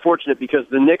it's unfortunate because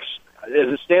the Knicks,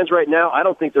 as it stands right now, I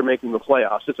don't think they're making the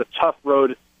playoffs. It's a tough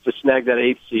road to snag that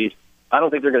 8th seed. I don't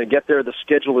think they're going to get there. The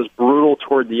schedule is brutal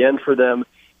toward the end for them,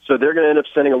 so they're going to end up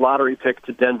sending a lottery pick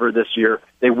to Denver this year.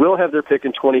 They will have their pick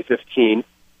in 2015.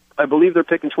 I believe their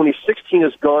pick in 2016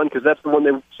 is gone because that's the one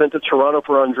they sent to Toronto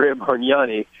for Andrea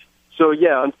Bargnani. So,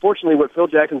 unfortunately, what Phil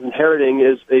Jackson's inheriting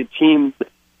is a team that,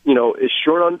 is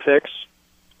short on picks,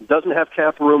 doesn't have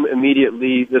cap room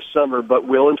immediately this summer, but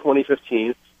will in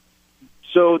 2015.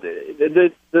 So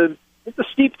it's a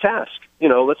steep task.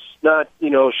 Let's not,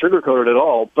 sugarcoat it at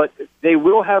all. But they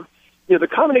will have, the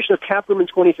combination of cap room in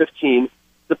 2015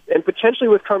 and potentially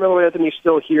with Carmelo Anthony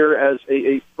still here as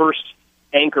a first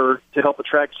anchor to help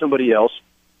attract somebody else.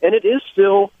 And it is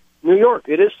still New York.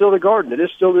 It is still the Garden. It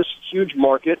is still this huge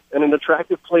market and an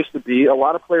attractive place to be. A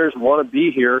lot of players want to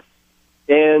be here.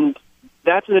 And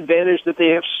that's an advantage that they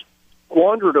have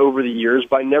squandered over the years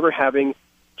by never having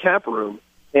cap room.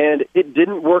 And it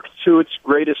didn't work to its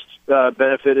greatest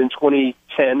benefit in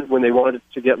 2010 when they wanted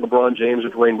to get LeBron James or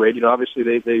Dwayne Wade. Obviously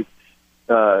they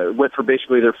went for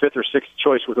basically their 5th or 6th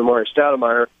choice with Amari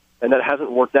Stoudemire, and that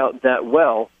hasn't worked out that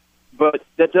well. But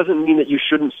that doesn't mean that you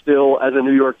shouldn't still, as a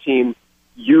New York team,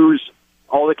 use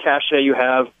all the cachet you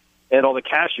have and all the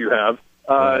cash you have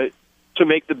to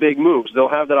make the big moves. They'll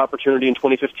have that opportunity in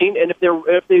 2015, and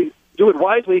if they do it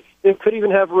wisely, they could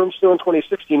even have room still in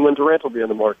 2016 when Durant will be on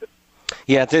the market.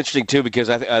 Yeah, it's interesting, too, because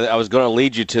I was going to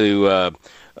lead you to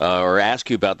or ask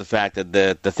you about the fact that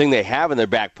the thing they have in their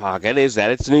back pocket is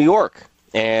that it's New York.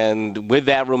 And with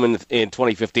that room in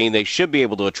 2015, they should be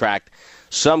able to attract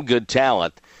some good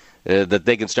talent that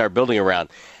they can start building around.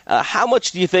 How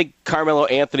much do you think Carmelo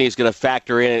Anthony is going to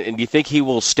factor in, and do you think he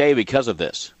will stay because of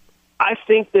this? I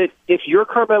think that if you're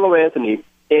Carmelo Anthony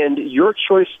and your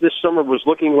choice this summer was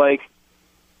looking like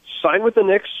sign with the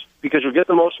Knicks because you'll get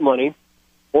the most money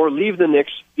or leave the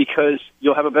Knicks because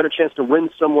you'll have a better chance to win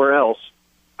somewhere else,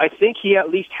 I think he at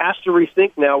least has to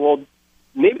rethink now, well,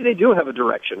 maybe they do have a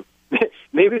direction.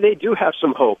 Maybe they do have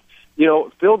some hope.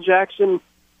 Phil Jackson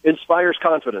inspires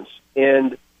confidence,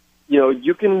 and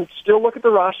you can still look at the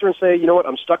roster and say, you know what,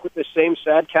 I'm stuck with the same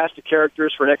sad cast of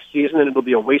characters for next season, and it'll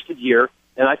be a wasted year.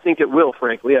 And I think it will,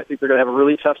 frankly. I think they're going to have a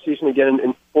really tough season again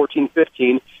in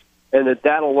 14-15, and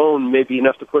that alone may be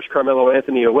enough to push Carmelo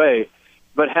Anthony away.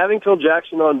 But having Phil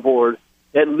Jackson on board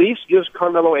at least gives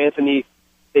Carmelo Anthony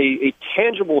a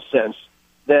tangible sense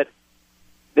that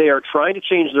they are trying to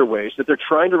change their ways, that they're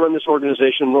trying to run this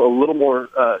organization a little more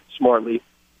smartly,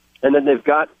 and then they've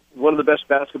got one of the best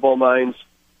basketball minds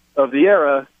of the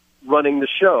era running the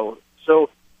show. So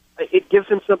it gives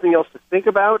him something else to think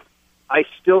about. I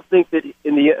still think that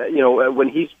in the when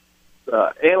he's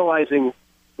analyzing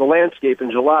the landscape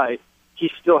in July, he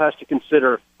still has to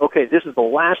consider, okay, this is the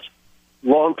last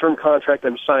long-term contract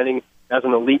I'm signing as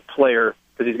an elite player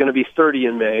because he's going to be 30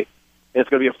 in May, and it's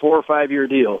going to be a 4 or 5 year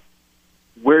deal.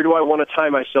 Where do I want to tie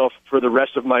myself for the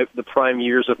rest of the prime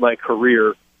years of my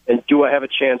career, and do I have a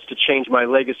chance to change my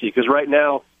legacy? Because right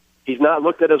now, he's not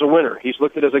looked at as a winner. He's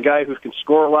looked at as a guy who can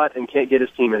score a lot and can't get his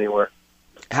team anywhere.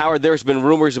 Howard, there's been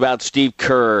rumors about Steve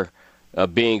Kerr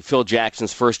being Phil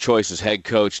Jackson's first choice as head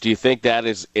coach. Do you think that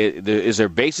is there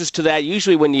basis to that?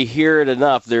 Usually when you hear it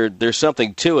enough, there's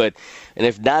something to it. And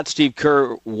if not Steve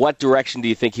Kerr, what direction do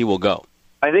you think he will go?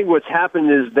 I think what's happened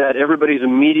is that everybody's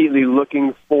immediately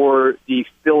looking for the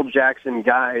Phil Jackson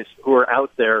guys who are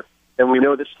out there. And we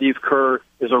know that Steve Kerr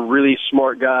is a really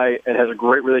smart guy and has a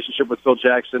great relationship with Phil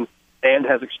Jackson and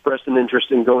has expressed an interest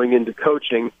in going into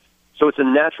coaching. So it's a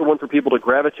natural one for people to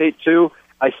gravitate to.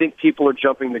 I think people are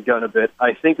jumping the gun a bit.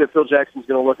 I think that Phil Jackson's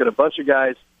going to look at a bunch of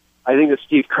guys. I think that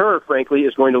Steve Kerr, frankly,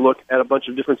 is going to look at a bunch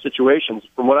of different situations.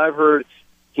 From what I've heard,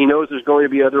 he knows there's going to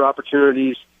be other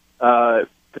opportunities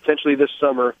potentially this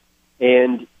summer,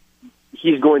 and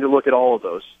he's going to look at all of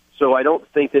those. So I don't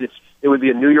think that it would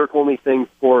be a New York-only thing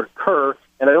for Kerr,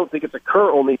 and I don't think it's a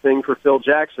Kerr-only thing for Phil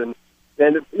Jackson.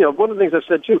 And, one of the things I've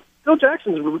said, too, Phil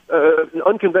Jackson's an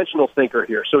unconventional thinker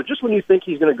here. So just when you think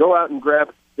he's going to go out and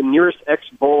grab the nearest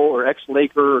ex-Bull or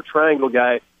ex-Laker or Triangle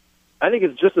guy, I think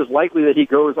it's just as likely that he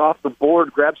goes off the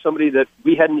board, grabs somebody that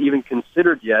we hadn't even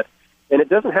considered yet. And it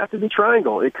doesn't have to be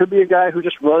Triangle. It could be a guy who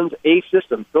just runs a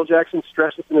system. Phil Jackson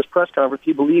stressed this in his press conference.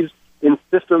 He believes in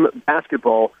system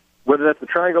basketball, whether that's the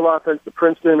Triangle offense, the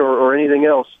Princeton, or anything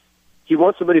else. He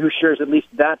wants somebody who shares at least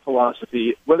that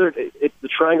philosophy. Whether it's the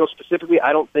Triangle specifically,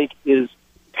 I don't think is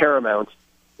paramount.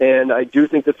 And I do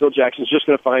think that Phil Jackson's just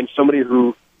going to find somebody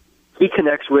who he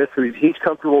connects with, who he's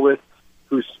comfortable with,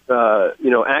 whose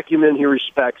acumen he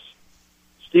respects.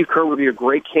 Steve Kerr would be a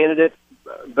great candidate,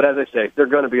 but as I say, there are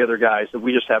going to be other guys that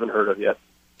we just haven't heard of yet.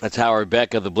 That's Howard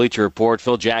Beck of the Bleacher Report.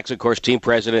 Phil Jackson, of course, team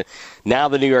president. Now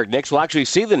the New York Knicks. We'll actually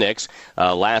see the Knicks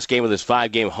last game of this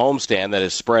 5-game homestand that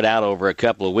is spread out over a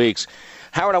couple of weeks.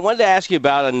 Howard, I wanted to ask you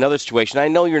about another situation. I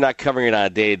know you're not covering it on a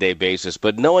day-to-day basis,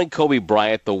 but knowing Kobe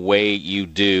Bryant the way you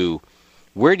do,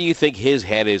 where do you think his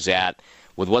head is at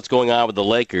with what's going on with the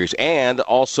Lakers? And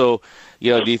also,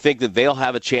 do you think that they'll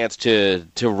have a chance to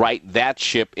right that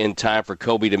ship in time for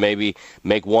Kobe to maybe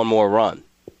make one more run?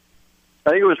 I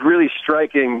think it was really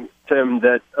striking, Tim,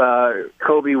 that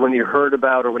Kobe, when he heard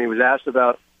about or when he was asked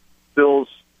about Phil's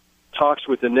talks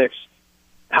with the Knicks,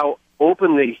 how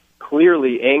openly,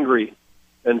 clearly angry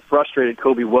and frustrated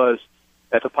Kobe was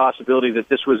at the possibility that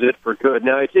this was it for good.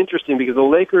 Now, it's interesting because the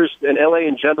Lakers and L.A.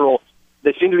 in general,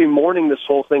 they seem to be mourning this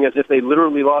whole thing as if they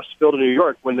literally lost Phil to New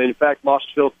York when they, in fact, lost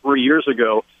Phil 3 years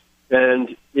ago.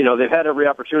 And, they've had every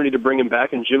opportunity to bring him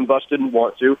back, and Jim Buss didn't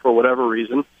want to for whatever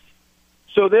reason.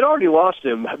 So they'd already lost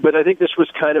him, but I think this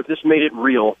made it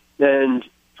real. And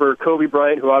for Kobe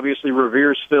Bryant, who obviously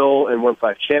reveres Phil and won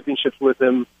 5 championships with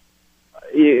him,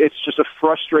 it's just a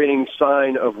frustrating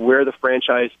sign of where the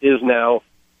franchise is now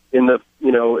in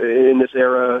this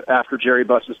era after Jerry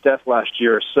Buss's death last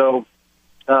year. So,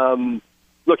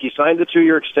 look, he signed the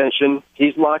 2-year extension.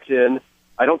 He's locked in.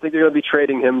 I don't think they're going to be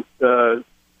trading him,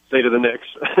 say, to the Knicks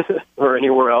or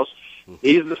anywhere else.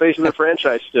 He's the face of the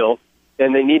franchise still.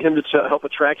 And they need him to help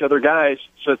attract other guys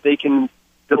so that they can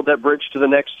build that bridge to the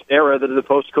next era, that is the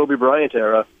post-Kobe Bryant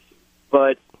era.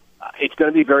 But it's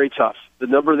going to be very tough. The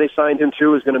number they signed him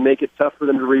to is going to make it tough for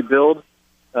them to rebuild.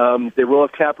 They will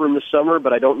have cap room this summer,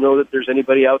 but I don't know that there's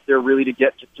anybody out there really to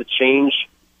get to change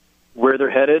where they're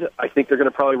headed. I think they're going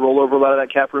to probably roll over a lot of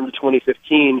that cap room to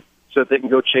 2015 so that they can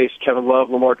go chase Kevin Love,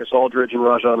 LaMarcus Aldridge, and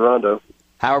Rajon Rondo.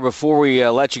 Howard, before we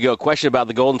let you go, a question about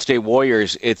the Golden State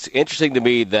Warriors. It's interesting to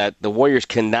me that the Warriors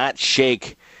cannot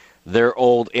shake their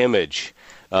old image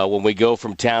when we go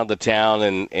from town to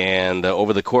town and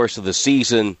over the course of the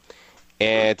season.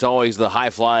 And it's always the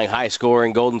high-flying,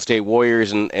 high-scoring Golden State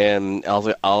Warriors, and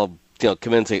I'll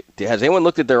come in and say, has anyone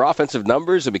looked at their offensive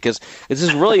numbers? Because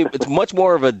it's much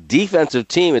more of a defensive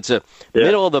team. It's a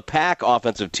middle-of-the-pack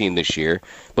offensive team this year,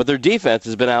 but their defense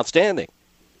has been outstanding.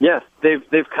 Yeah, they've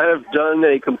kind of done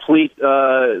a complete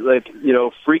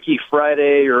Freaky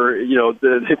Friday, or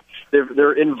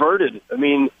they're inverted. I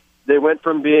mean, they went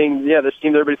from being this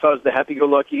team that everybody thought was the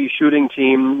happy-go-lucky shooting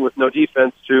team with no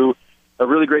defense to a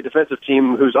really great defensive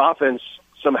team whose offense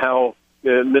somehow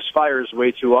misfires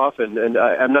way too often. And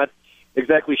I'm not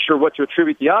exactly sure what to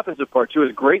attribute the offensive part to.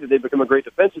 It's great that they've become a great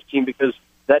defensive team because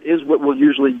that is what will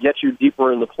usually get you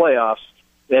deeper in the playoffs.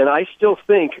 And I still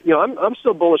think, I'm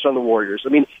still bullish on the Warriors. I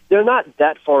mean, they're not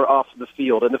that far off the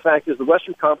field. And the fact is the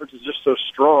Western Conference is just so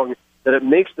strong that it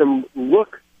makes them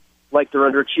look like they're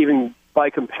underachieving by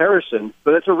comparison.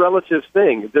 But it's a relative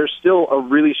thing. They're still a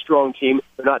really strong team.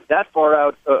 They're not that far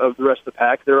out of the rest of the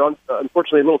pack. They're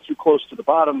unfortunately a little too close to the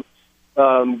bottom,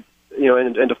 and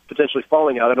potentially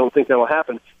falling out. I don't think that will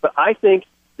happen. But I think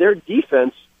their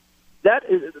defense, that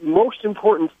is most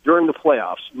important during the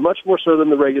playoffs, much more so than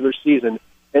the regular season.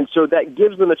 And so that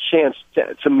gives them a chance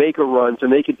to make a run, to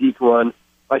make a deep run.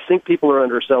 I think people are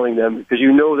underselling them because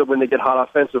you know that when they get hot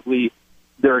offensively,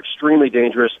 they're extremely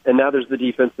dangerous, and now there's the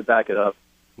defense to back it up.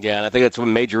 Yeah, and I think that's a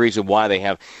major reason why they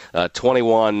have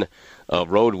 21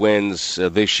 road wins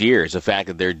this year is the fact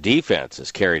that their defense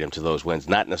has carried them to those wins,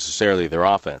 not necessarily their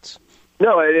offense.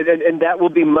 No, and that will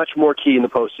be much more key in the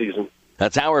postseason.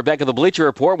 That's Howard Beck of the Bleacher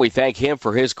Report. We thank him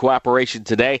for his cooperation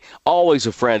today. Always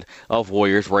a friend of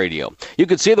Warriors Radio. You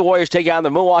can see the Warriors take on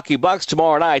the Milwaukee Bucks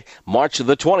tomorrow night, March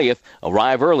the 20th.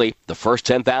 Arrive early. The first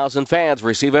 10,000 fans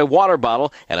receive a water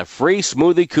bottle and a free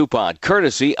smoothie coupon,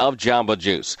 courtesy of Jamba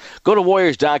Juice. Go to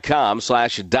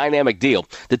Warriors.com/dynamic deal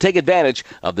to take advantage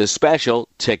of this special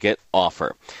ticket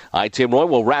offer. I, Tim Roy,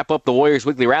 will wrap up the Warriors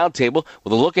Weekly Roundtable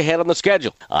with a look ahead on the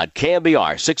schedule on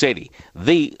KMBR 680,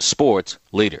 the sports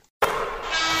leader.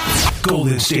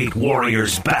 Golden State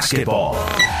Warriors basketball.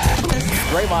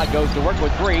 Draymond goes to work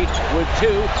with 3, with 2.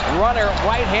 Runner,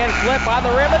 right-hand flip on the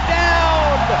rim and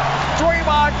down.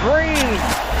 Draymond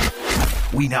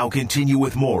Green. We now continue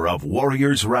with more of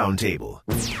Warriors Roundtable.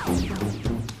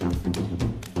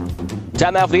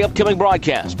 Time now for the upcoming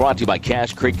broadcast, brought to you by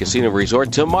Cache Creek Casino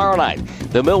Resort. Tomorrow night,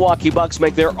 the Milwaukee Bucks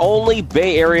make their only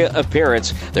Bay Area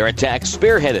appearance. Their attack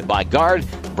spearheaded by guard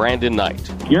Brandon Knight.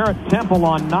 Garrett Temple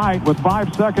on Knight with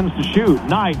 5 seconds to shoot.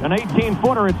 Knight, an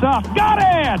 18-footer. It's up. Got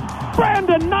it!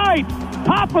 Brandon Knight,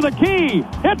 top of the key.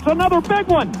 It's another big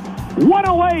one.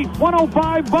 108,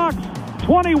 105 Bucks.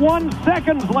 21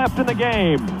 seconds left in the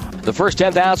game. The first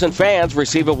 10,000 fans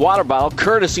receive a water bottle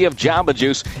courtesy of Jamba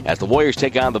Juice as the Warriors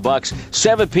take on the Bucks.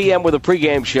 7 p.m. with a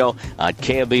pregame show on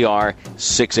KMBR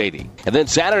 680. And then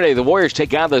Saturday, the Warriors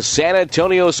take on the San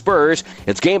Antonio Spurs.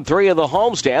 It's Game 3 of the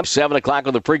homestand, 7 o'clock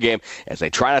with the pregame as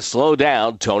they try to slow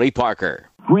down Tony Parker.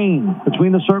 Green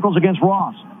between the circles against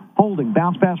Ross. Holding,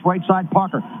 bounce pass right side,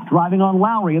 Parker. Driving on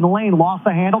Lowry in the lane, lost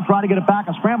the handle, tried to get it back,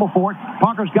 a scramble for it.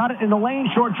 Parker's got it in the lane,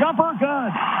 short jumper,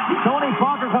 good. Tony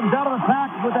Parker comes out of the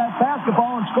pack with that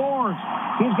basketball and scores.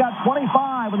 He's got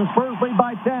 25, and the Spurs lead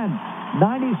by 10,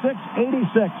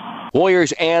 96-86.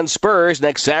 Warriors and Spurs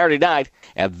next Saturday night,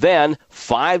 and then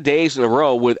 5 days in a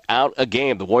row without a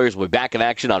game. The Warriors will be back in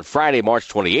action on Friday, March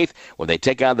 28th, when they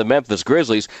take on the Memphis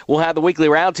Grizzlies. We'll have the weekly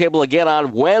roundtable again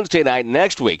on Wednesday night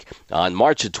next week on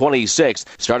March 26th,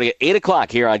 starting at 8 o'clock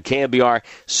here on KMBR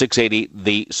 680,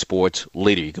 the sports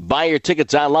leader. You can buy your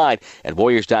tickets online at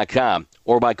Warriors.com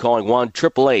or by calling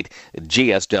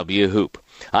 1-888-GSW-HOOP.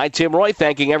 I'm Tim Roy,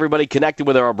 thanking everybody connected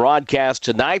with our broadcast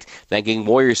tonight, thanking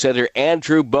Warrior Center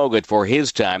Andrew Bogut for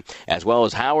his time, as well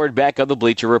as Howard Beck of the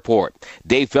Bleacher Report.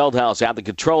 Dave Feldhouse at the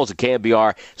controls at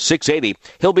KMBR 680.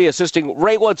 He'll be assisting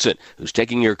Ray Woodson, who's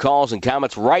taking your calls and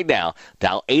comments right now.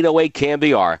 Dial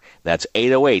 808-KMBR. That's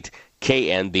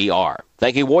 808-KNBR.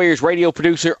 Thank you, Warriors radio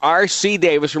producer R.C.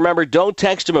 Davis. Remember, don't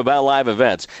text him about live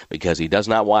events because he does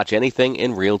not watch anything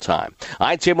in real time.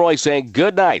 I'm Tim Roy saying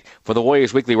good night for the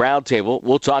Warriors Weekly Roundtable.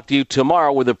 We'll talk to you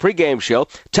tomorrow with a pregame show.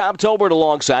 Tom Tolbert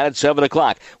alongside at 7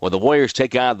 o'clock when the Warriors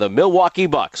take on the Milwaukee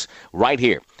Bucks right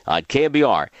here on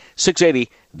KMBR 680,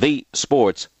 the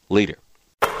sports leader.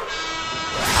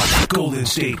 Golden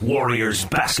State Warriors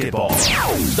basketball.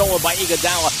 Stolen by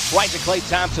Iguodala, right to Klay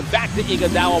Thompson, back to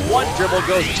Iguodala. One dribble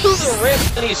goes to the rim,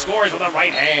 and he scores with the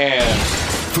right hand.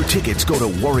 For tickets, go to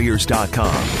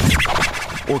Warriors.com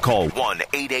or call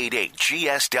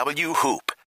 1-888-GSW-HOOP.